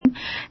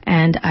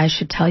and I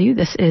should tell you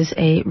this is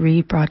a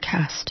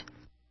rebroadcast.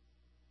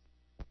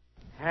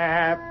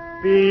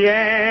 Happy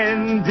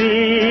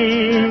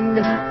ending,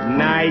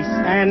 nice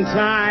and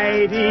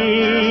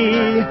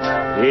tidy.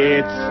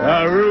 It's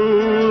a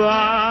rule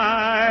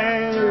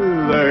I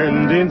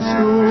learned in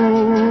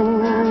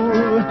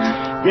school.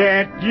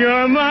 Get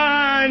your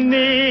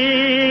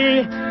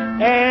money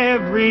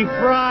every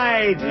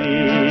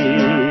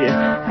Friday.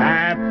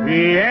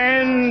 Happy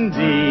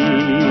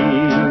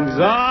endings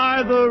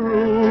are the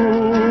rule.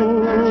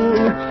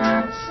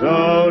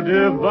 So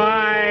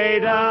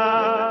divide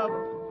up.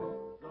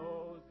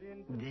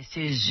 This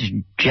is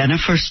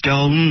Jennifer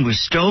Stone with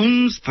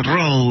Stone's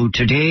Throw.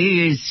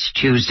 Today is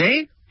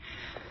Tuesday,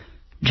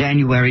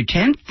 January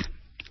 10th,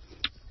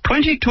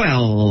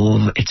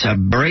 2012. It's a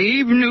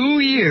brave new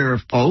year,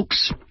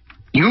 folks.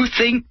 You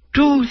think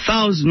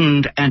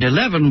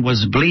 2011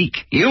 was bleak?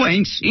 You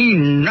ain't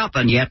seen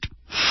nothing yet.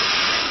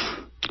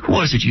 Who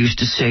was it used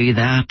to say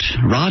that?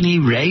 Ronnie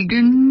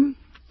Reagan?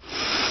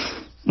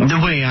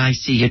 The way I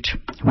see it,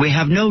 we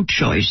have no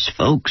choice,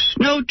 folks.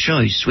 No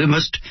choice. We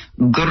must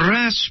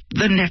grasp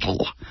the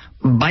nettle,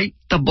 bite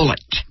the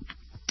bullet.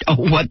 Oh,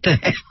 what the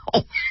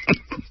hell?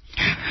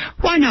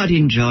 Why not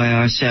enjoy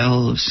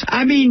ourselves?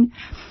 I mean,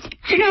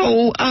 you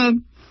know,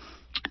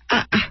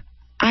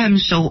 I'm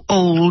so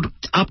old.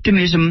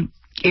 Optimism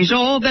is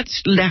all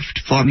that's left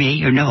for me,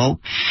 you know.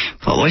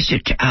 What was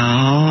it?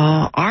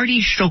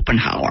 Artie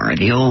Schopenhauer,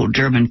 the old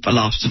German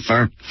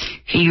philosopher.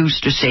 He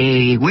used to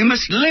say, we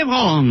must live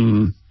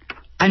on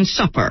and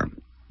suffer.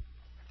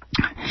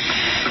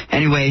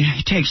 Anyway,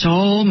 it takes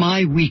all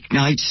my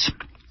weeknights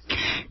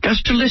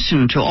just to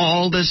listen to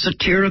all the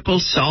satirical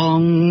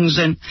songs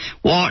and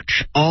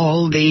watch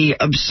all the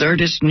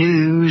absurdist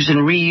news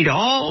and read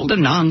all the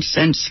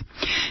nonsense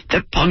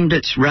that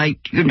pundits write,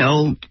 you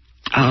know.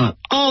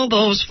 All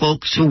those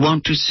folks who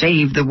want to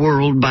save the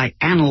world by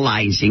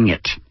analyzing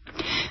it.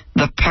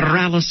 The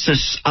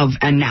paralysis of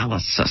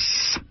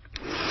analysis.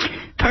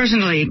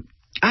 Personally,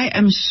 I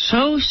am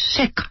so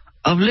sick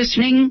of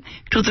listening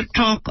to the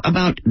talk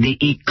about the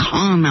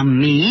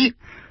economy.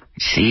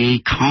 It's the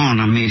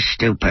economy,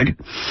 stupid.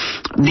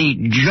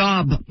 The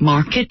job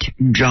market.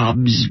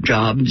 Jobs.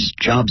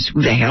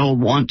 Who the hell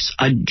wants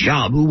a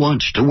job? Who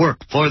wants to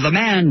work for the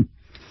man?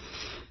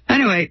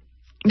 Anyway,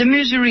 the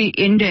misery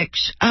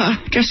index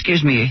just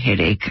gives me a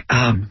headache.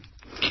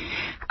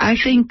 I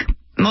think,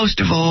 most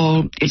of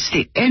all, it's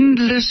the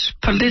endless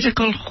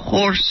political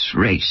horse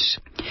race.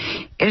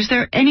 Is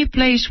there any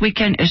place we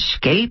can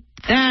escape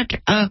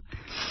that?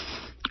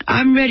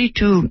 I'm ready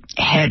to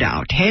head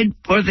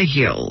for the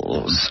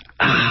hills.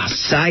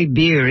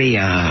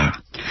 Siberia.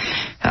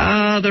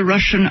 The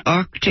Russian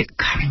Arctic.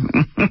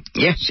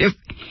 Yes,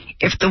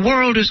 if the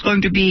world is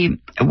going to be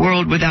a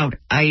world without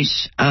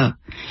ice,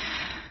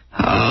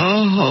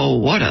 oh,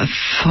 what a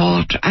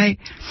thought.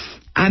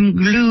 I'm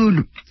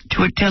glued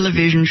to a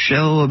television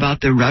show about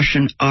the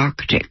Russian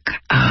Arctic.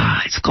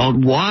 It's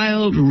called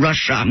Wild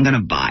Russia. I'm going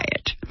to buy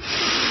it.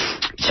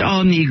 It's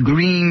on the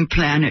Green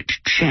Planet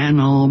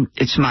channel.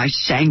 It's my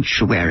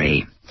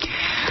sanctuary.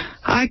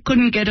 I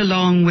couldn't get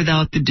along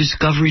without the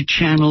Discovery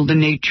Channel, the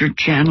Nature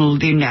Channel,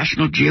 the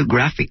National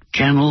Geographic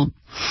Channel.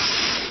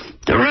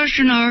 The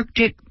Russian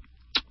Arctic,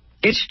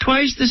 it's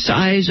twice the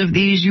size of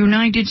these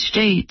United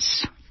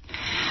States.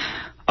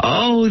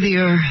 Oh, the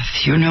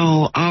Earth, you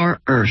know, our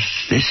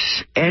Earth,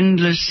 this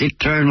endless,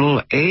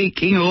 eternal,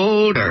 aching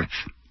old Earth.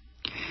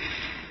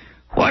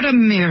 What a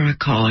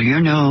miracle, you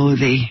know,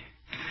 the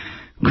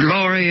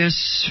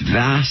glorious,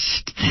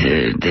 vast,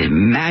 the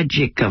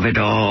magic of it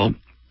all.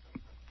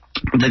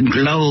 The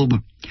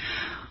globe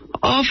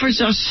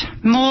offers us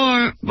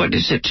more,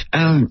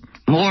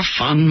 more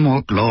fun,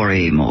 more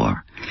glory,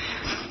 more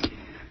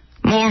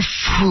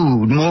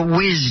food, more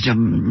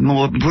wisdom,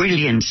 more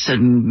brilliance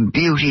and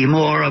beauty,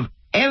 more of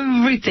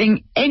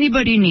everything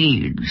anybody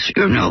needs,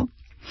 you know.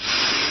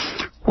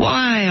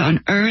 Why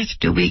on earth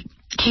do we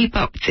keep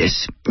up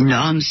this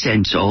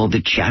nonsense, all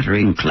the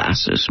chattering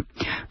classes,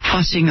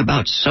 fussing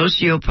about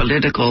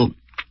socio-political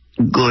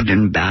good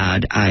and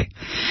bad? I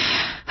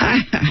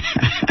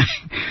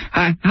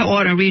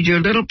want to read you a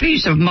little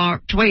piece of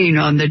Mark Twain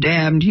on the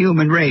damned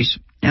human race.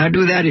 I'll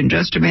do that in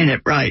just a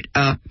minute, right?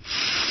 I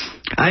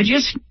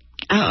just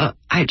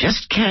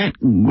can't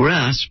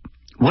grasp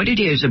what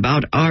it is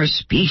about our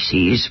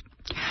species,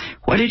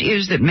 what it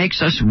is that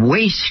makes us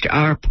waste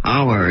our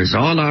powers,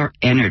 all our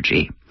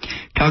energy,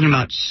 talking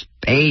about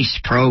space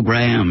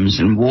programs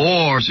and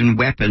wars and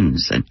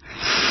weapons and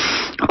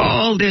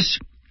all this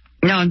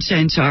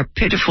nonsense, our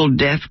pitiful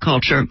death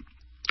culture,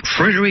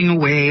 frittering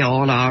away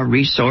all our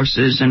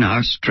resources and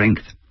our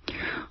strength.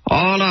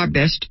 All our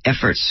best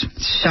efforts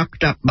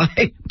sucked up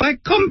by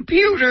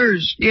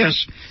computers.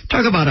 Yes,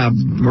 talk about a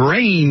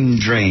brain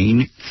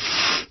drain,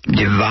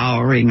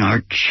 devouring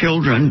our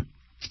children.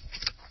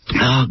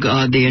 Oh,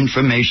 God, the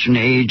information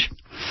age.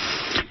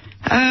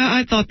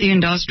 I thought the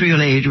industrial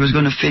age was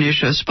going to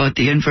finish us, but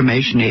the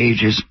information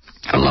age is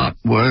a lot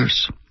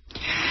worse.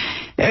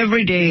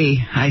 Every day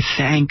I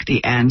thank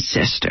the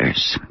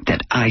ancestors that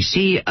I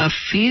see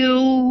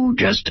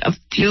just a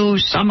few,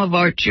 some of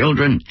our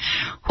children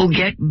who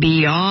get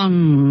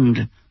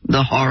beyond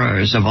the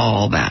horrors of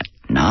all that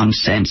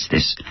nonsense,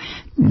 this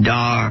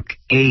dark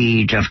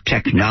age of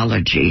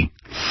technology.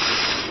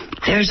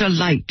 There's a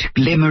light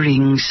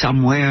glimmering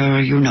somewhere,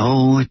 at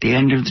the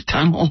end of the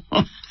tunnel.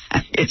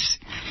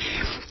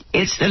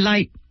 It's the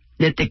light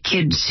that the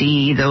kids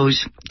see,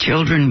 those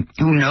children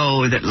who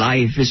know that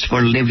life is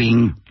for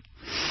living,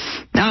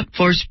 not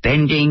for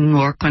spending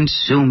or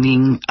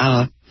consuming.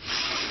 I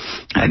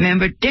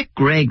remember Dick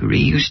Gregory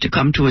used to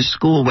come to a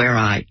school where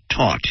I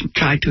taught and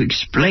tried to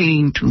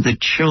explain to the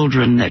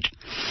children that,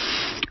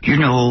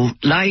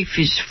 life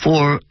is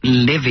for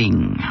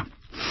living.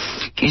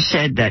 He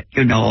said that,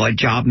 a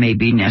job may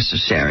be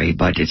necessary,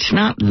 but it's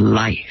not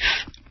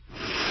life.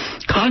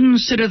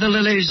 Consider the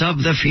lilies of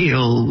the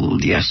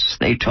field. Yes,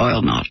 they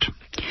toil not.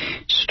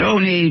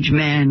 Stone Age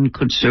man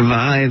could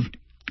survive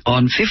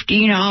on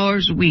 15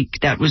 hours a week.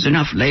 That was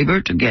enough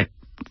labor to get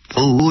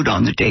food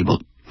on the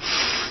table.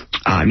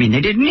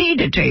 They didn't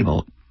need a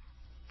table.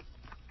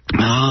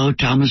 Oh,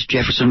 Thomas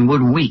Jefferson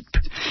would weep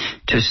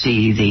to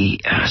see the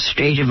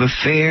state of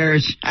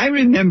affairs. I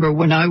remember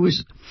when I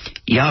was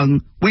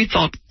young, we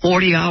thought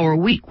 40-hour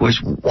week was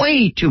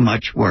way too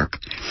much work.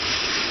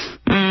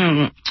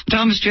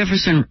 Thomas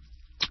Jefferson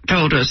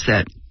told us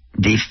that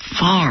the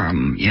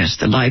farm,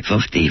 the life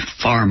of the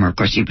farmer, of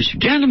course he was a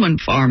gentleman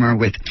farmer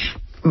with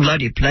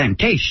bloody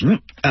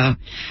plantation,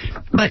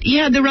 but he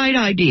had the right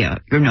idea,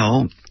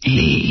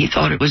 He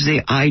thought it was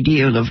the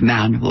ideal of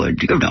manhood,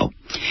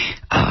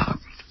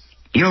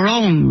 your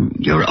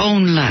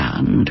own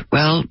land.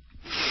 Well,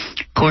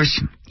 of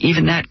course,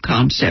 even that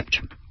concept,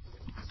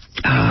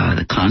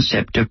 the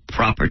concept of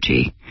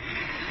property.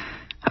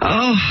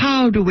 Oh,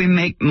 how do we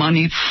make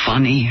money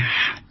funny?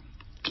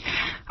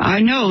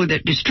 I know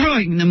that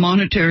destroying the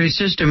monetary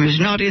system is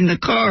not in the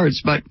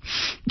cards, but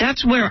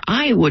that's where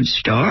I would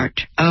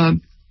start. I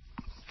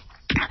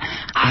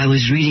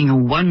was reading a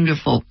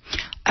wonderful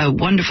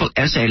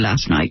essay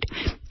last night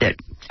that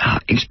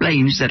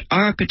explains that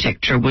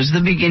architecture was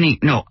the beginning.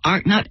 No,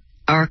 not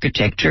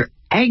architecture,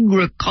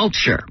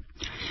 agriculture.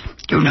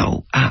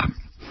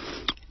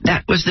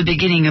 That was the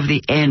beginning of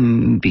the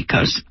end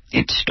because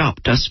it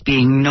stopped us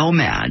being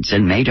nomads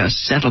and made us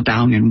settle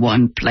down in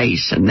one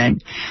place. And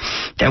then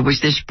there was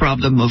this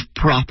problem of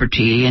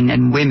property, and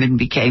then women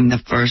became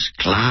the first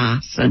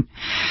class. And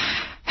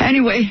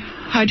anyway,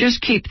 I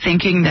just keep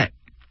thinking that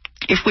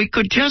if we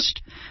could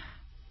just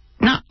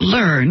not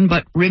learn,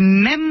 but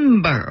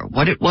remember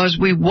what it was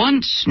we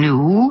once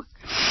knew,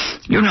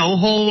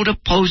 hold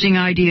opposing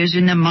ideas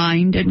in the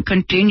mind and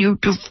continue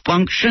to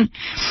function.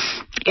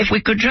 If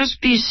we could just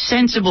be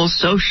sensible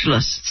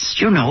socialists,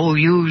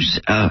 use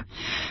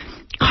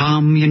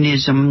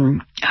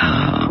communism,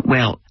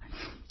 I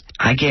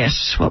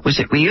guess, what was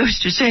it we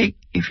used to say?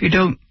 If you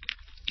don't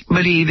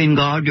believe in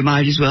God, you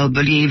might as well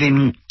believe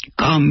in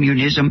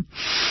communism.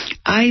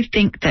 I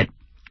think that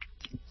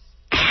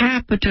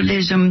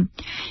capitalism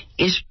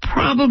is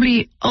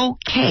probably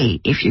okay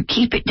if you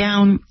keep it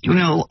down,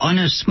 on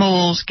a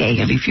small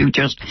scale. If you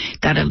just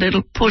got a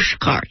little push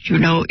cart,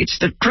 it's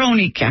the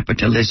crony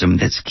capitalism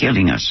that's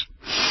killing us.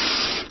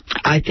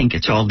 I think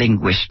it's all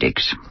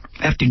linguistics.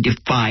 I have to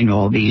define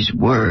all these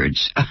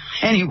words.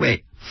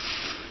 Anyway,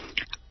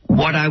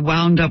 what I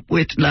wound up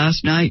with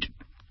last night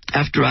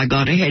after I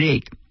got a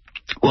headache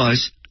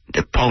was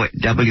the poet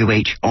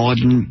W.H.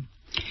 Auden.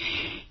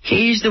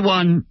 He's the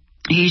one.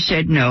 He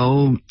said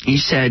no. He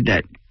said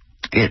that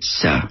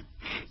it's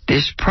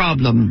this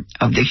problem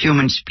of the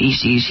human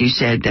species. He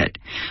said that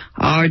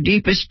our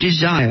deepest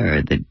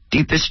desire, the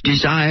deepest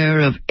desire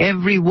of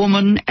every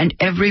woman and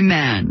every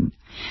man,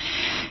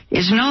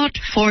 is not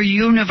for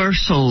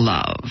universal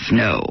love,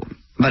 no,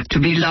 but to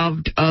be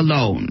loved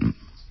alone.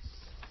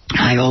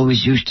 I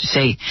always used to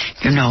say,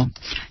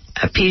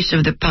 a piece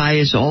of the pie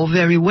is all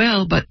very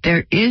well, but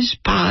there is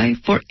pie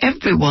for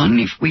everyone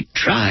if we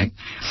try.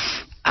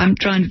 I'm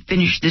trying to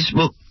finish this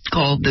book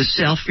called The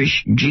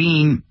Selfish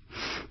Gene,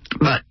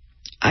 but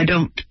I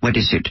don't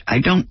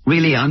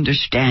really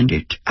understand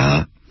it.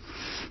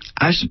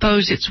 I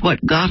suppose it's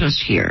what got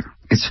us here.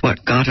 It's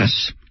what got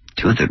us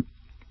to the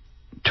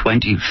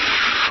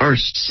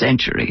 21st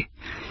century.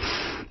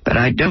 But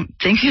I don't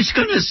think it's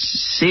going to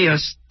see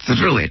us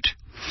through it.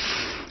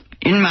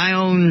 In my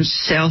own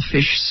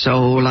selfish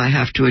soul, I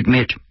have to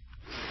admit,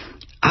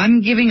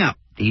 I'm giving up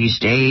these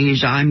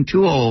days. I'm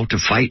too old to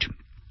fight.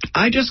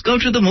 I just go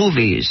to the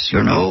movies,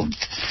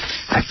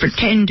 I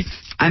pretend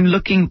I'm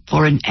looking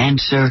for an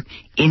answer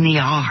in the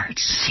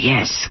arts.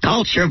 Yes,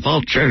 culture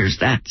vultures.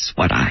 That's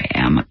what I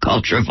am, a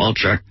culture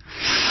vulture.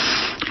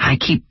 I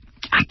keep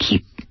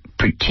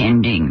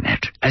pretending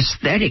that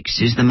aesthetics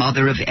is the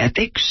mother of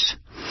ethics.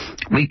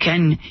 We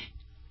can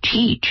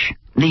teach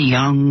the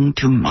young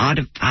to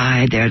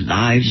modify their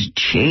lives,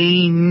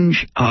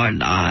 change our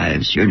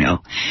lives,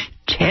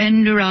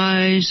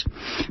 tenderize,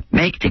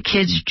 make the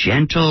kids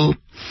gentle.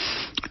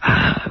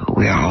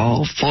 We are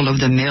all full of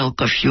the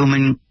milk of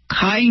human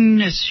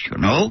kindness,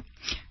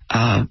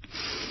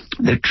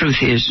 The truth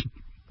is,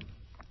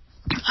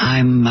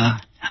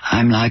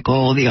 I'm like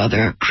all the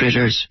other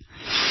critters.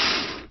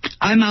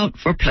 I'm out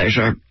for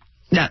pleasure.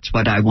 That's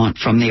what I want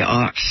from the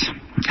arts.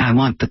 I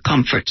want the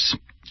comforts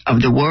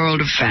of the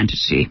world of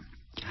fantasy.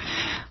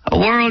 A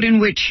world in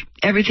which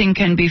everything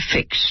can be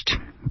fixed.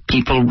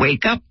 People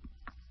wake up.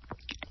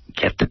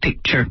 Get the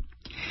picture.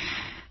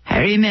 I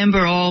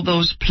remember all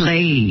those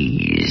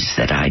plays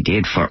that I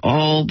did for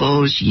all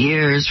those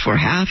years, for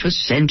half a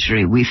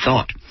century. We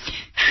thought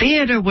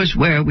theater was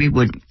where we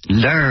would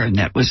learn.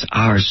 That was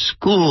our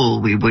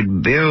school. We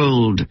would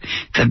build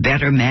the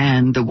better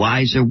man, the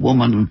wiser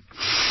woman.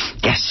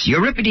 Yes,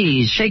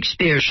 Euripides,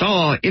 Shakespeare,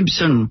 Shaw,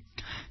 Ibsen.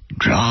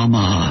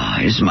 Drama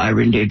is my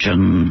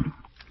religion.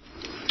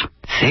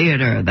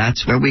 Theater,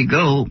 that's where we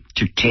go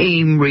to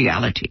tame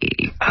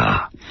reality.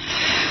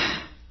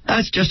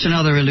 That's just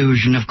another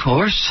illusion, of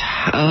course.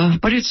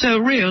 But it's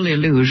a real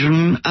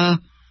illusion.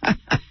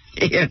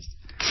 Yes.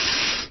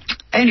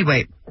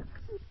 Anyway,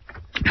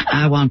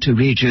 I want to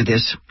read you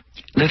this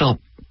little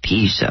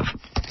piece of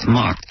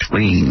Mark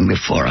Twain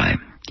before I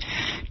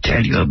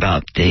tell you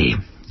about the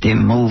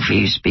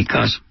movies,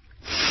 because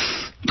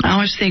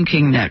I was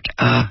thinking that,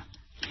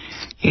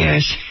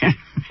 yes,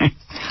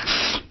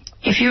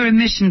 if you're a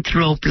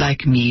misanthrope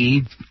like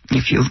me,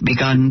 if you've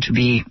begun to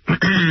be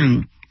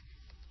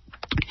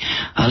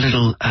a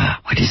little,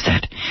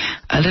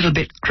 a little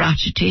bit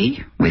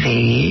crotchety with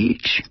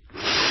age,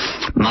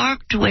 Mark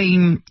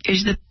Twain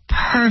is the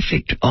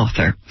perfect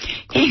author.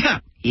 He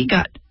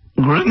got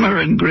grimmer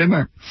and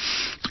grimmer.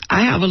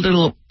 I have a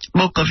little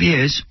book of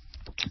his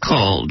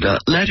called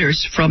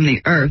Letters from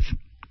the Earth.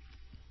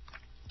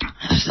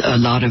 A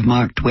lot of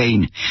Mark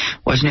Twain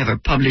was never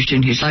published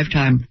in his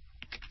lifetime.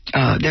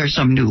 There are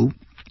some new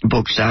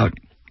books out,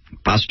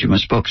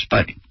 posthumous books,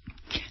 but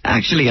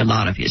actually a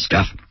lot of his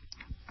stuff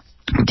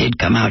did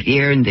come out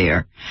here and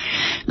there.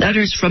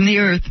 Letters from the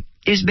Earth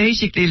is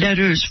basically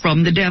letters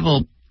from the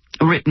devil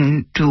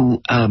written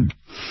to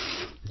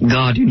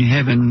God in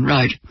heaven,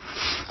 right?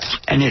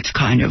 And it's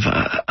kind of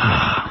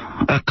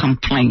a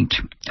complaint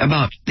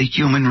about the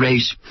human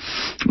race.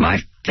 My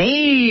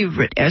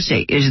favorite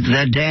essay is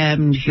The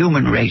Damned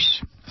Human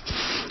Race.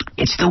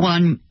 It's the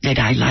one that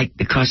I like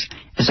because,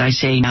 as I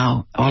say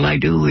now, all I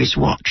do is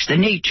watch the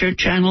nature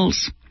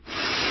channels.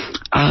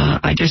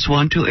 I just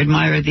want to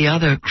admire the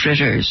other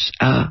critters.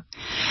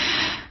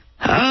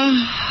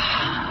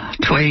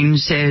 Twain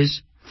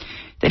says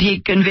that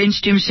he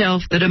convinced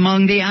himself that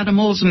among the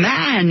animals,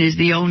 man is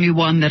the only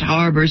one that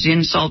harbors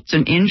insults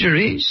and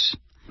injuries.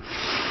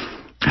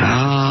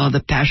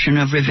 The passion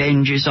of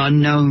revenge is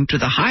unknown to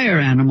the higher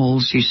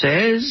animals, he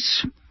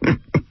says.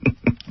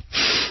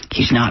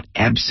 He's not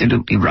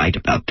absolutely right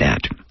about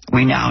that.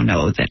 We now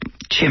know that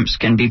chimps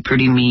can be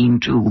pretty mean,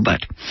 too,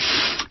 but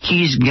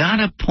he's got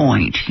a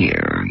point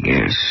here,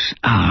 yes.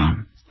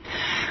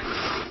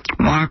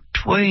 Mark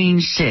Twain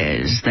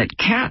says that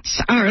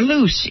cats are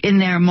loose in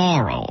their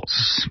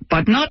morals,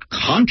 but not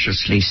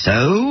consciously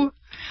so.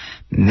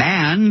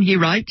 Man, he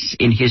writes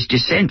in his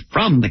descent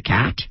from the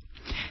cat,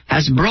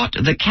 has brought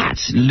the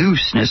cat's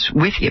looseness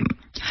with him,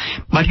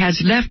 but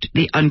has left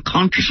the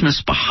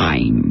unconsciousness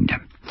behind.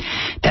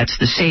 That's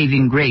the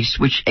saving grace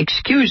which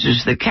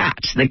excuses the cat.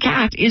 The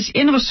cat is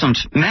innocent.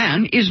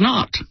 Man is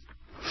not.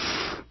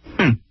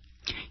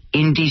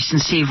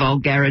 Indecency,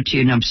 vulgarity,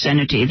 and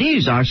obscenity,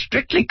 these are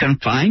strictly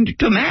confined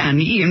to man.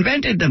 He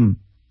invented them.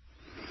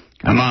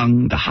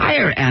 Among the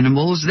higher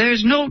animals,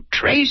 there's no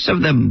trace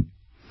of them.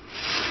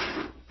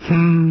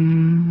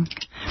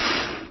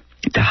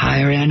 The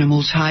higher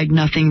animals hide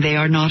nothing. They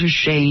are not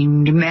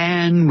ashamed.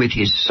 Man, with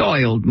his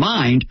soiled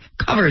mind,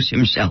 covers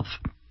himself.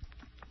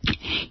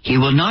 He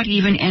will not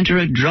even enter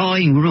a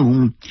drawing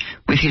room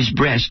with his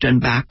breast and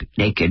back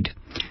naked.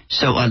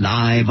 So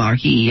alive are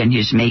he and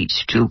his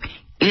mates to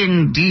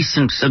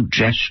indecent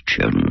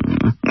suggestion.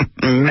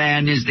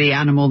 Man is the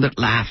animal that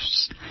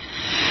laughs.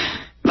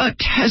 But,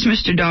 as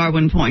Mr.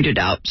 Darwin pointed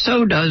out,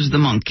 so does the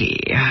monkey.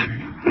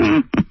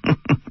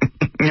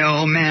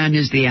 No, man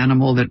is the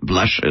animal that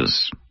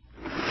blushes.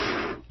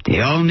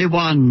 The only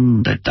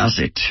one that does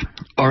it,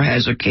 or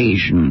has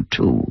occasion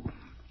to.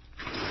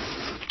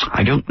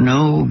 I don't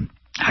know.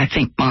 I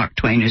think Mark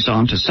Twain is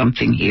on to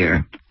something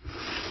here.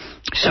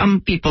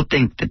 Some people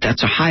think that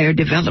that's a higher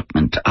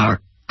development,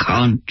 our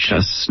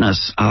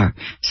consciousness, our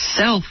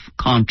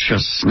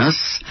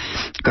self-consciousness.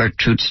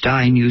 Gertrude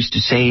Stein used to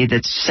say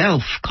that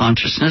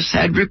self-consciousness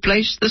had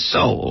replaced the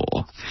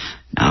soul.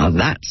 Now,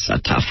 that's a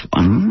tough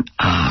one.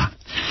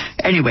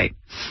 Anyway,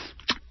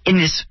 in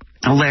this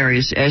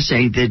hilarious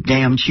essay, The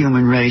Damned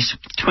Human Race,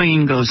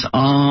 Twain goes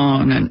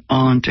on and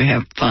on to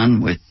have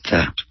fun with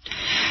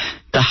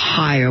the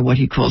higher, what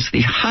he calls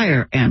the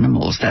higher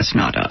animals. That's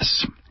not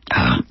us,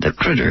 the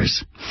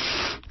critters.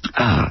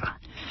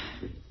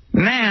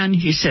 Man,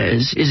 he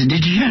says, is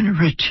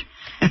degenerate.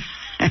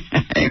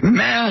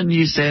 Man,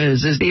 he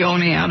says, is the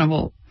only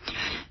animal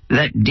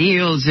that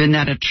deals in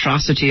that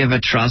atrocity of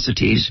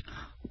atrocities,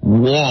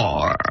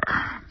 war.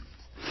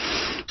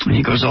 And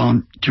he goes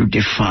on to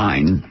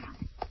define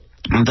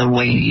the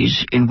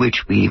ways in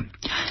which we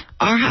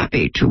are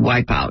happy to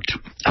wipe out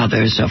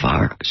others of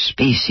our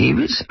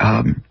species,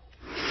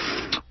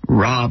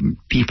 rob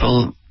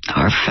people,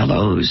 our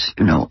fellows,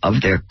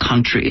 of their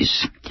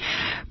countries.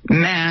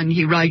 Man,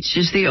 he writes,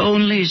 is the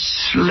only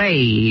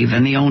slave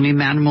and the only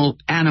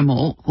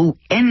animal who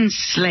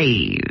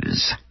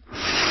enslaves.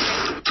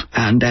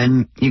 And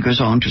then he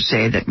goes on to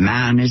say that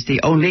man is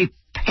the only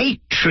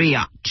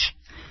patriot.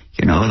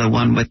 The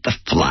one with the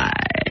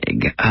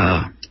flag.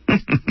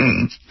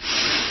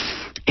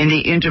 In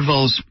the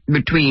intervals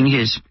between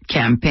his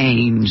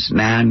campaigns,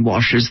 man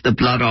washes the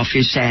blood off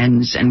his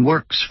hands and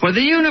works for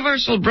the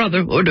universal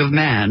brotherhood of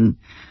man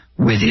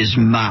with his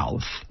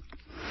mouth.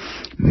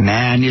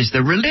 Man is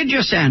the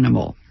religious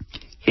animal.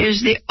 He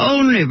is the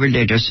only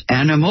religious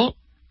animal.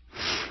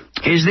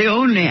 He is the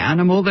only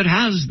animal that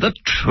has the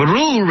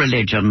true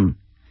religion.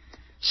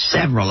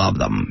 Several of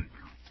them.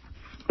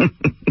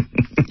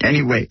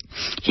 Anyway,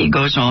 he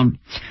goes on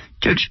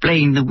to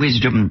explain the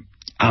wisdom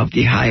of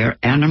the higher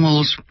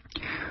animals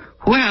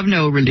who have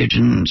no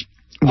religions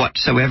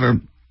whatsoever.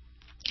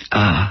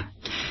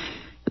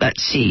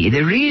 Let's see,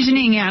 the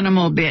reasoning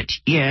animal bit,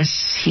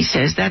 yes, he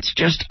says that's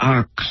just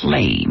our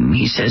claim.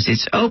 He says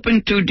it's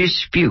open to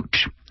dispute.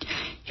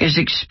 His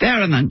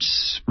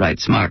experiments,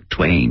 writes Mark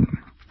Twain,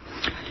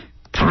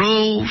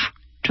 prove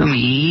to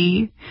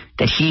me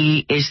that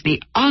he is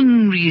the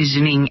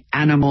unreasoning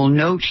animal.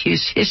 Note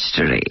his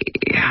history.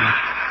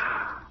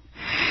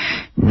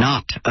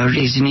 Not a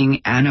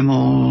reasoning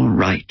animal,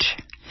 right.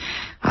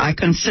 I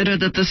consider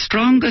that the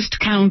strongest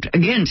count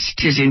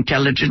against his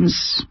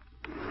intelligence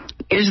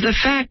is the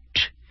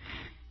fact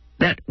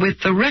that with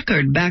the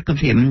record back of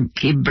him,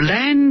 he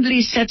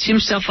blandly sets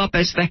himself up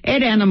as the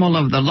head animal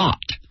of the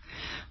lot,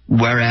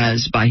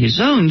 whereas by his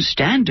own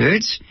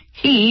standards,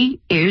 he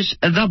is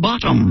the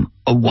bottom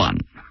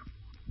one.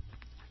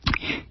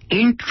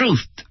 In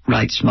truth,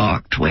 writes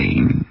Mark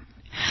Twain,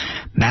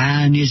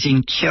 man is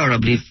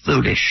incurably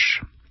foolish.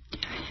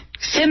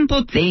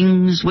 Simple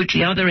things which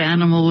the other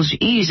animals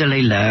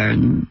easily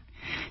learn,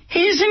 he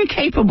is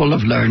incapable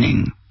of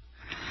learning.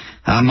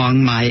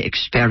 Among my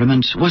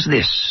experiments was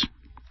this.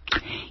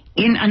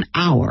 In an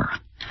hour,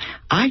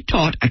 I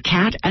taught a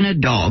cat and a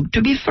dog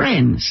to be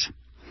friends.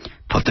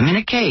 Put them in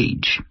a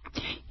cage.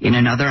 In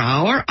another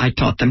hour, I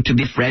taught them to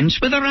be friends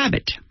with a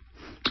rabbit.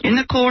 In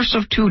the course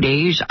of 2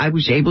 days, I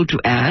was able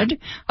to add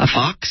a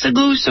fox, a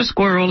goose, a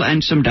squirrel,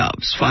 and some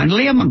doves.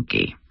 Finally, a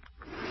monkey.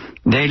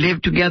 They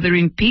lived together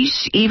in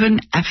peace, even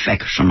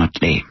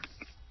affectionately.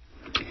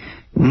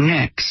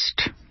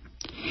 Next,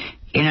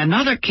 in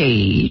another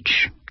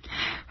cage,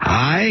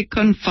 I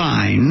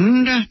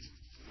confined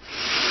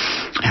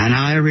an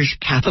Irish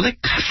Catholic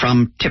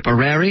from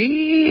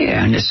Tipperary,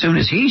 and as soon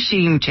as he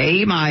seemed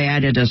tame, I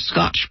added a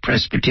Scotch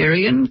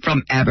Presbyterian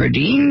from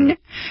Aberdeen,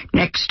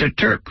 next a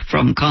Turk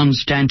from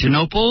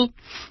Constantinople,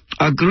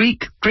 a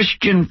Greek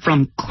Christian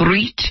from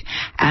Crete,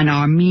 an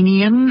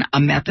Armenian, a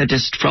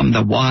Methodist from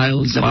the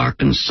wilds of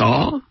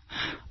Arkansas,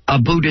 a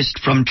Buddhist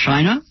from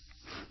China,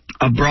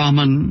 a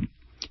Brahmin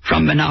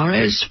from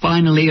Benares,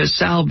 finally a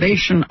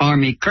Salvation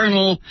Army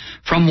colonel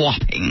from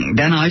Wapping.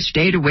 Then I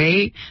stayed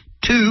away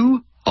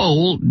 2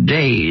 whole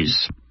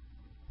days.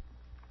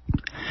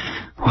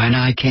 When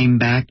I came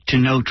back to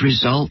note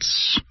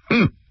results,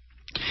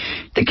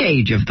 the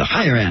cage of the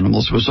higher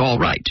animals was all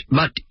right,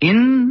 but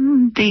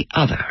in the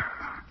other,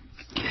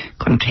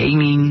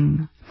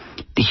 containing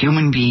the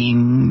human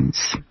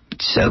beings,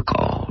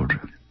 so-called,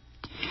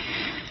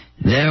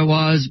 there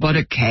was but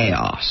a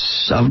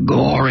chaos of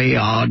gory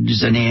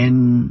odds and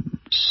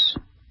ends.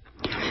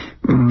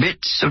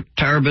 Bits of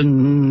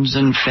turbans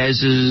and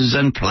fezzes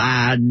and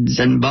plaids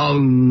and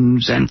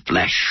bones and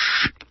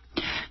flesh.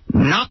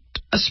 Not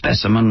a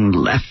specimen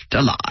left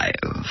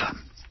alive.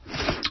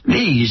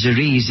 These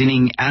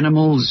reasoning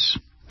animals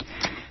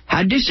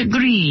had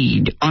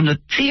disagreed on a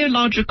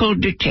theological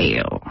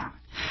detail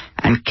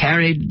and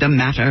carried the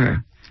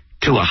matter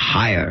to a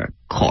higher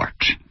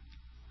court.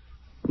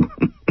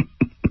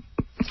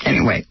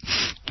 Anyway,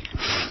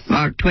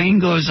 Mark Twain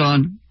goes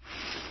on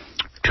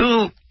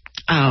to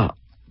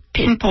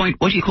pinpoint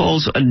what he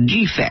calls a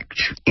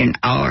defect in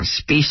our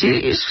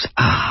species.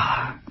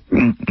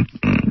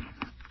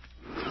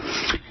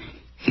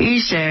 He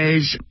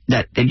says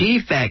that the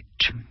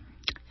defect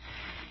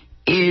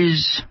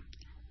is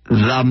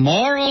the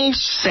moral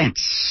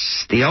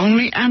sense, the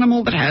only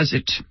animal that has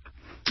it.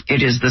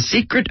 It is the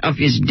secret of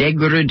his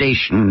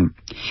degradation.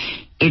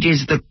 It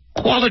is the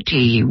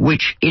quality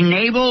which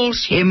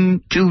enables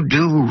him to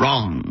do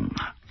wrong.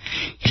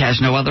 It has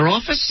no other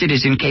office. It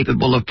is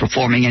incapable of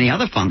performing any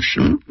other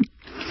function.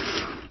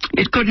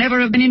 It could never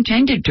have been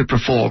intended to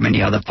perform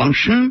any other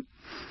function.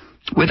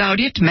 Without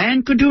it,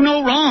 man could do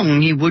no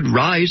wrong. He would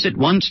rise at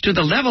once to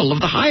the level of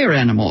the higher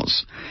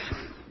animals.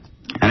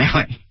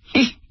 Anyway,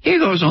 he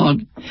goes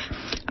on.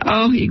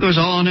 Oh, he goes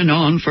on and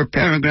on for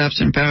paragraphs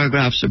and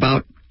paragraphs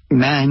about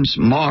man's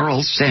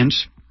moral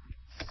sense.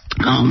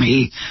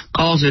 He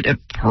calls it a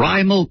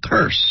primal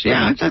curse.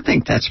 Yeah, I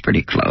think that's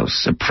pretty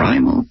close. A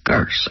primal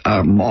curse,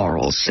 a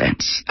moral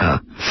sense.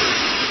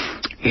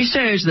 He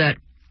says that,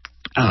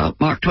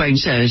 Mark Twain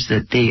says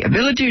that the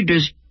ability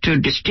to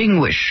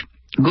distinguish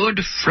good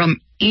from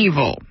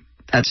evil,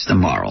 that's the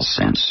moral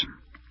sense.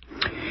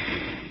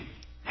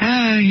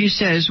 He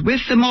says,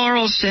 with the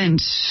moral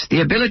sense,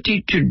 the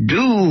ability to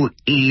do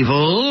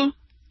evil,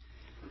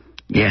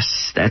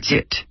 yes, that's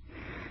it.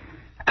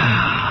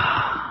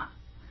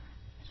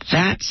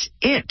 That's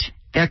it.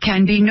 There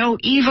can be no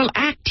evil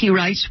act, he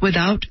writes,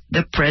 without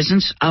the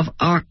presence of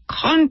our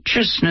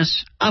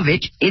consciousness of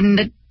it in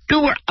the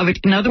doer of it.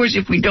 In other words,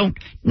 if we don't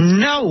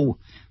know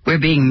we're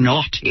being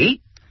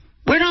naughty,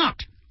 we're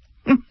not.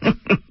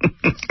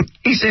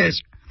 He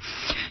says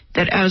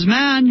that as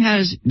man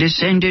has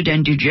descended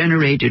and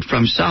degenerated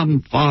from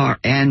some far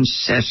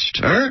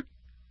ancestor,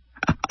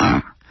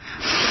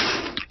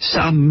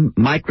 some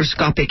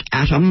microscopic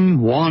atom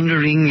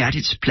wandering at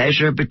its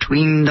pleasure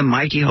between the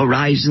mighty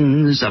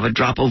horizons of a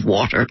drop of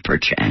water,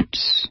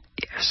 perchance.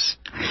 Yes.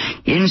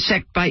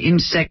 Insect by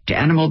insect,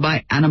 animal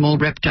by animal,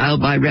 reptile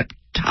by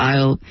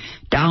reptile,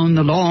 down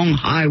the long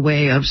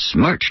highway of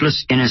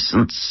smirchless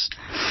innocence.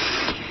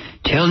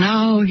 Till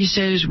now, he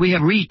says, we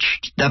have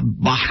reached the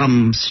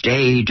bottom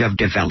stage of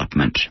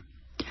development,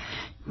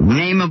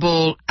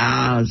 nameable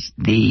as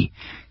the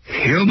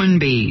human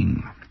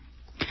being.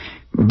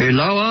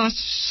 Below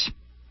us,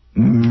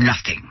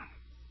 nothing.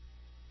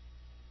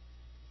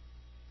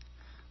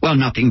 Well,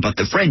 nothing but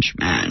the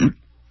Frenchman.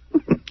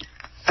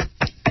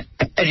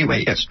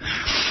 Anyway, yes.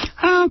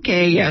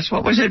 Okay, yes,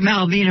 what was it,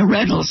 Malvina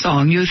Reynolds'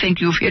 song? You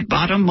think you've hit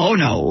bottom? Oh,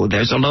 no,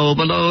 there's a low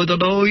below the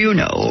low, you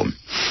know.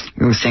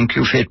 You think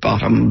you've hit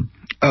bottom?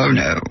 Oh,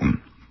 no.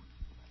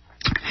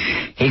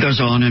 He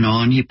goes on and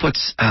on. He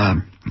puts,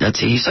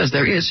 he says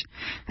there is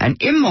an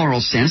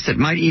immoral sense that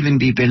might even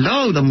be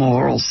below the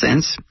moral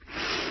sense.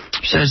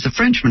 He says the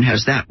Frenchman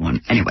has that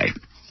one. Anyway,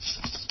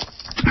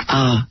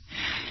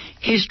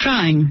 he's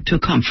trying to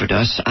comfort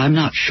us. I'm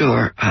not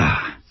sure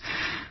how.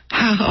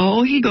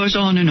 He goes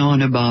on and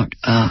on about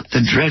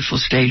the dreadful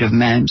state of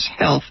man's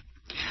health.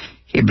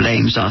 He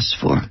blames us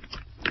for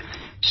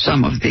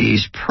some of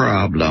these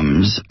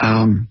problems.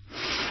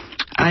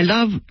 I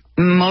love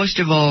most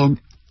of all,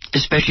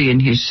 especially in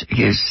his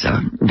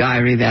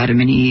diary of Adam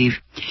and Eve,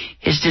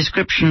 his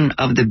description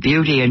of the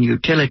beauty and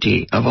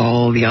utility of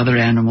all the other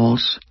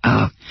animals.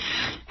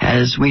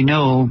 As we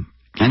know,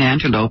 an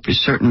antelope is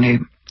certainly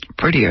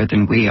prettier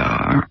than we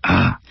are.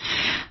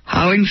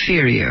 How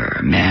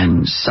inferior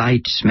man's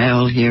sight,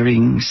 smell,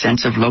 hearing,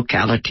 sense of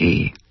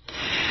locality.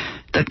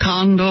 The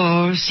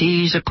condor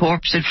sees a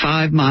corpse at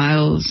 5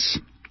 miles.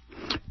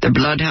 The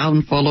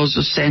bloodhound follows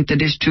a scent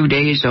that is 2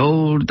 days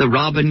old. The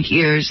robin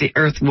hears the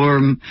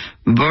earthworm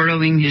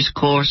burrowing his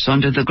course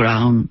under the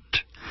ground.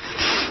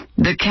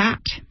 The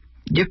cat,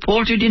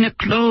 deported in a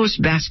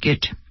closed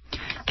basket,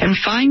 can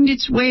find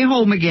its way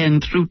home again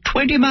through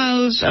 20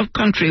 miles of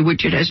country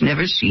which it has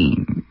never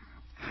seen.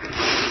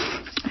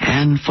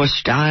 And for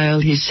style,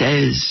 he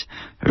says,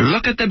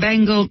 look at the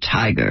Bengal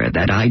tiger,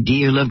 that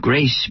ideal of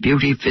grace,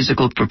 beauty,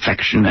 physical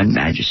perfection, and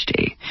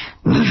majesty.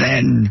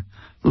 Then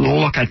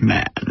look at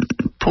man,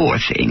 poor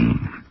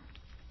thing.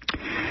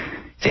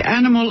 The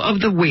animal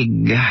of the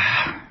wig,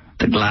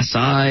 the glass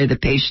eye, the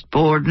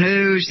pasteboard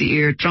nose, the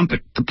ear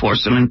trumpet, the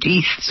porcelain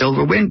teeth,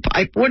 silver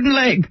windpipe, wooden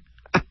leg.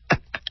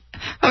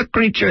 A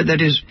creature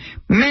that is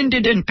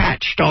mended and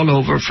patched all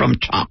over from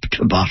top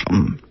to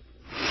bottom.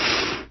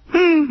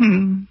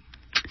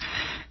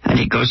 And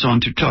he goes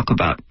on to talk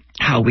about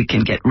how we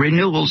can get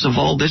renewals of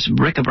all this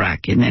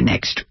bric-a-brac in the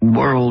next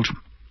world.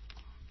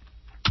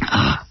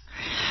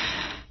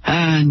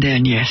 And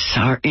then, yes,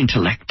 our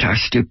intellect, our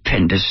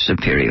stupendous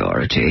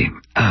superiority.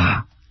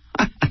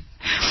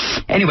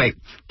 Anyway,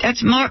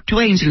 that's Mark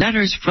Twain's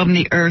Letters from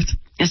the Earth.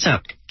 It's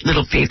a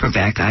little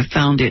paperback. I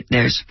found it.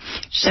 There's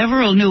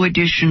several new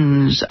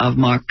editions of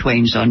Mark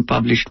Twain's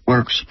unpublished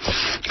works.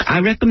 I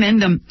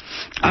recommend them.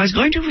 I was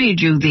going to read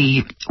you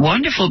the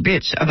wonderful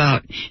bits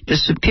about the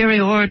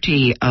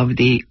superiority of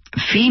the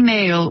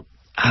female,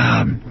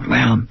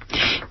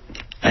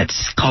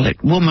 let's call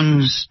it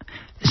woman's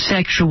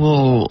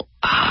sexual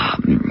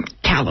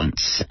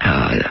talents,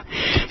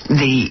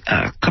 the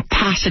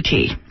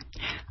capacity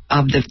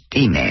of the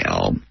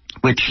female,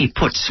 which he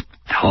puts,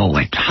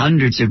 at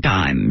hundreds of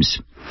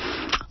times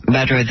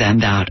better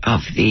than that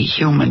of the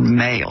human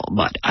male.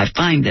 But I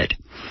find that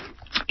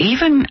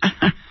even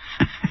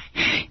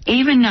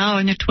now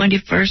in the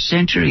 21st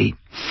century,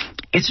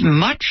 it's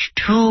much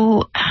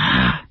too,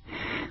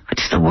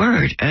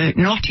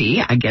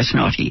 naughty,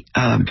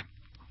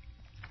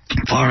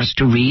 for us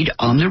to read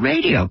on the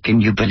radio. Can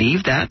you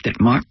believe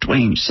that Mark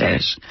Twain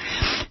says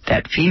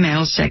that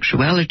female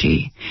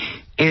sexuality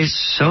is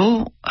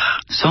so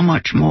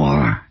much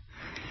more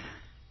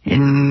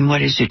in,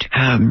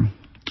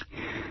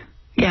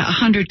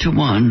 100 to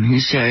 1, he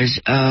says.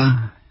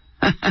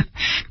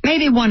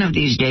 Maybe one of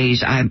these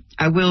days I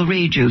will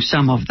read you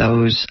some of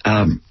those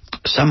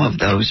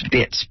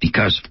bits,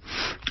 because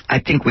I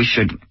think we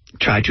should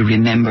try to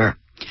remember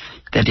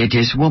that it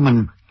is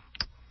woman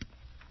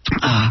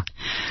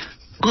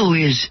who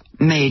is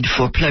made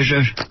for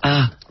pleasure.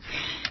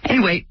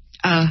 Anyway,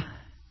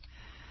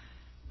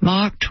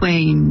 Mark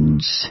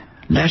Twain's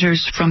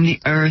Letters from the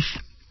Earth.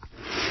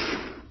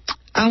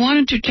 I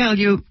wanted to tell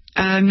you,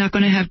 I'm not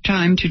going to have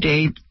time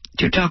today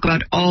to talk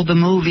about all the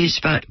movies,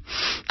 but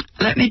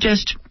let me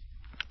just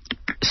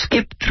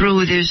skip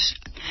through this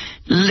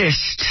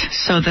list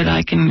so that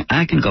I can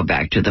go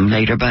back to them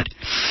later. But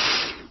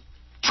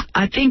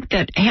I think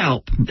that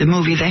Help, the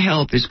movie The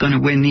Help, is going to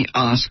win the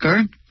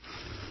Oscar.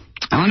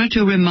 I wanted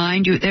to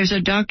remind you, there's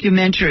a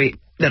documentary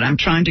that I'm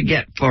trying to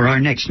get for our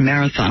next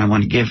marathon. I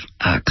want to give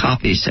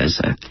copies as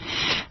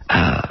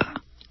a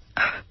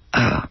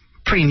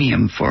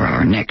premium for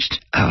our next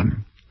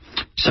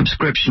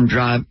subscription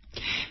drive.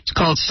 It's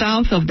called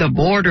South of the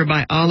Border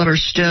by Oliver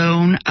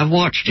Stone. I've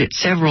watched it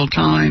several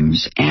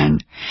times,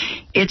 and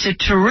it's a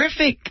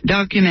terrific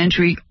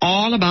documentary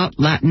all about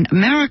Latin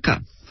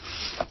America.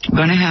 We're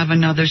going to have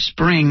another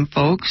spring,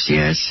 folks,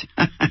 yes.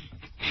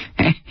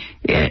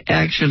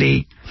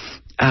 Actually,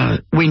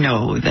 we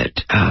know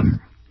that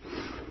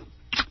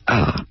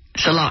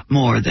it's a lot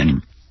more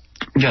than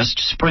just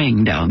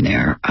spring down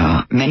there,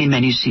 many,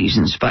 many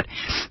seasons. But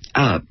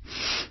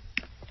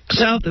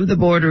South of the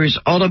Border is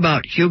all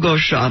about Hugo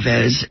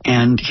Chavez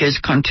and his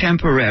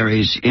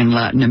contemporaries in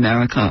Latin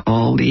America,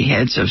 all the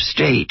heads of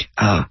state.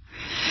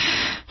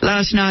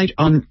 Last night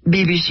on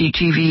BBC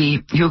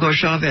TV, Hugo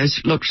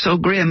Chavez looked so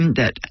grim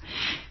that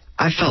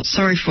I felt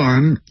sorry for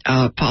him.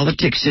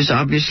 Politics is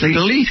obviously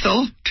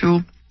lethal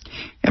to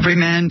every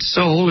man's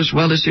soul as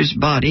well as his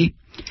body.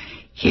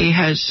 He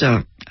has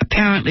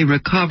apparently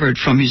recovered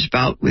from his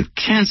bout with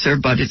cancer,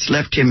 but it's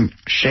left him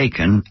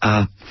shaken.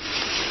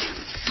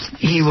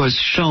 He was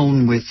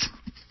shown with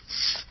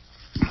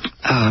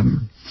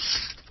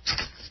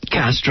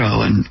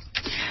Castro and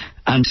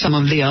some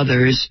of the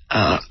others.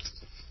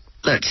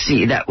 Let's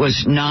see, that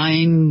was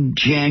 9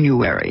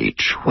 January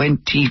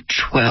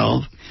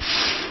 2012.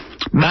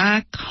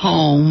 Back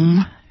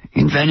home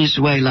in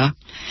Venezuela,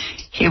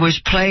 he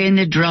was playing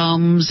the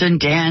drums and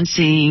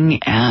dancing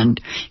and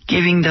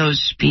giving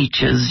those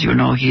speeches. You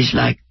know, he's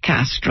like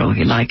Castro.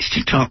 He likes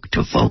to talk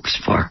to folks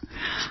for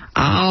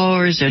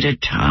hours at a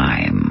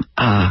time.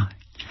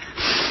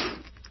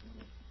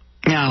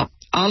 Now,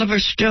 Oliver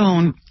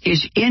Stone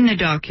is in the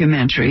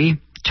documentary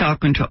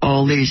talking to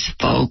all these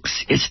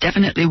folks. It's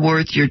definitely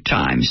worth your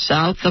time.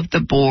 South of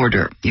the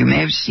Border. You may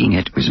have seen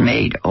it. It was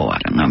made, I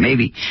don't know,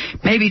 maybe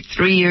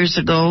 3 years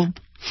ago.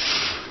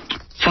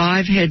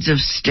 5 heads of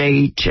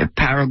state,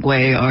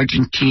 Paraguay,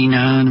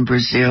 Argentina, and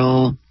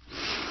Brazil.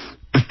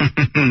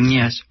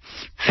 Yes.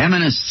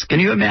 Feminists.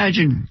 Can you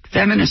imagine?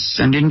 Feminists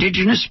and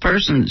indigenous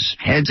persons,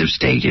 heads of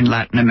state in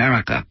Latin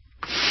America.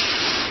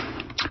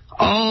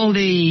 All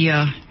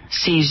the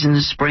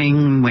seasons,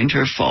 spring,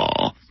 winter,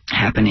 fall,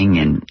 happening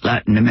in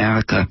Latin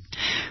America.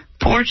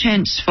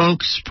 Portents,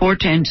 folks,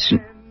 portents.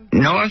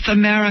 North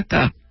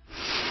America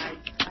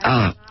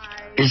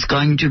is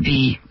going to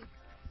be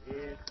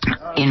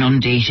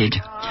inundated.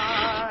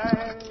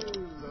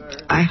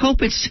 I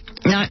hope it's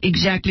not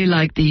exactly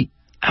like the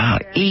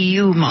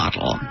EU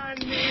model.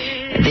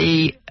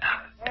 The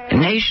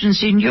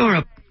nations in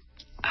Europe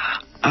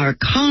are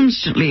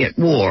constantly at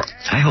war.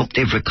 I hope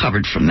they've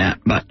recovered from that.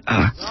 But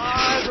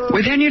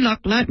with any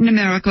luck, Latin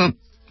America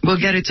will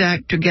get its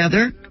act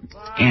together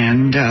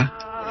and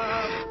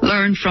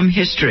learn from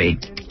history.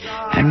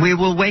 And we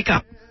will wake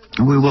up.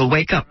 We will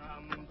wake up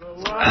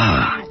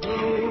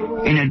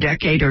in a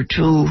decade or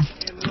two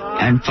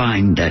and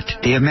find that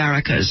the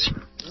Americas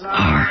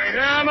are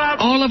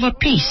all of a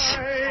piece.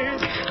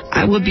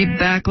 I will be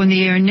back on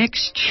the air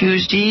next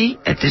Tuesday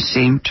at the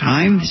same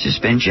time. This has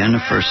been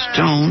Jennifer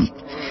Stone.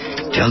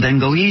 Till then,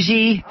 go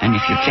easy, and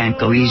if you can't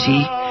go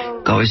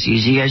as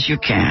easy as you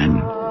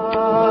can.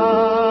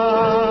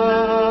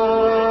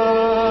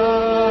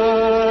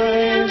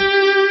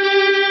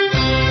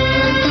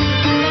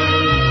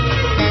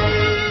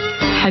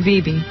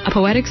 Habibi, a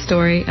poetic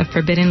story of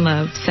forbidden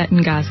love set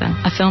in Gaza,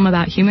 a film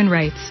about human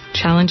rights,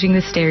 challenging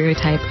the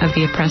stereotype of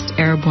the oppressed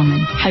Arab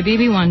woman.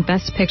 Habibi won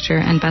Best Picture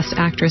and Best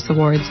Actress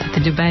awards at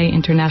the Dubai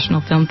International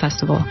Film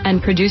Festival,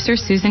 and producer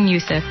Susan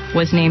Youssef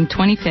was named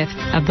 25th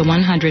of the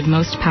 100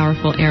 most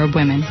powerful Arab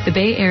women. The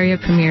Bay Area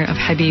premiere of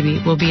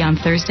Habibi will be on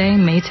Thursday,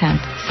 May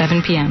 10th,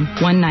 7 p.m.,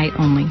 one night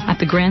only, at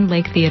the Grand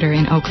Lake Theater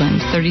in Oakland,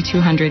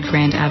 3200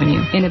 Grand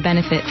Avenue, in a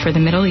benefit for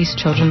the Middle East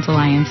Children's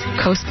Alliance,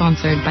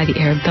 co-sponsored by the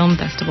Arab Film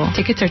Festival.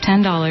 Tickets are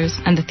 $10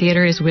 and the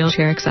theater is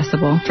wheelchair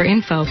accessible. For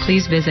info,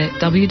 please visit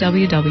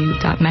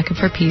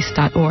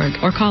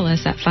www.meccaforpeace.org or call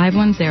us at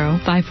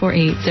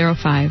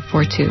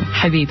 510-548-0542.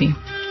 Habibi.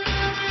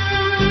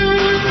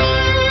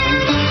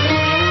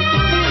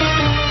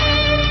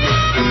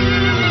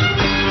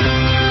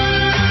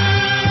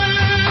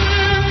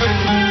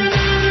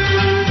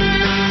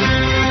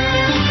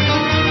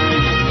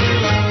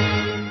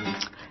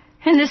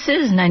 And this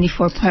is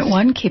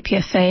 94.1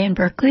 KPFA in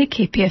Berkeley,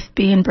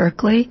 KPFB in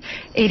Berkeley,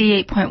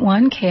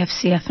 88.1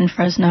 KFCF in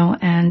Fresno,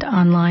 and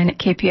online at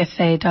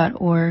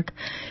kpfa.org.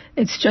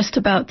 It's just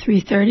about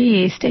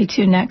 3:30. Stay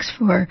tuned next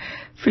for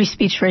Free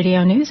Speech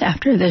Radio News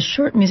after this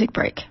short music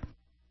break.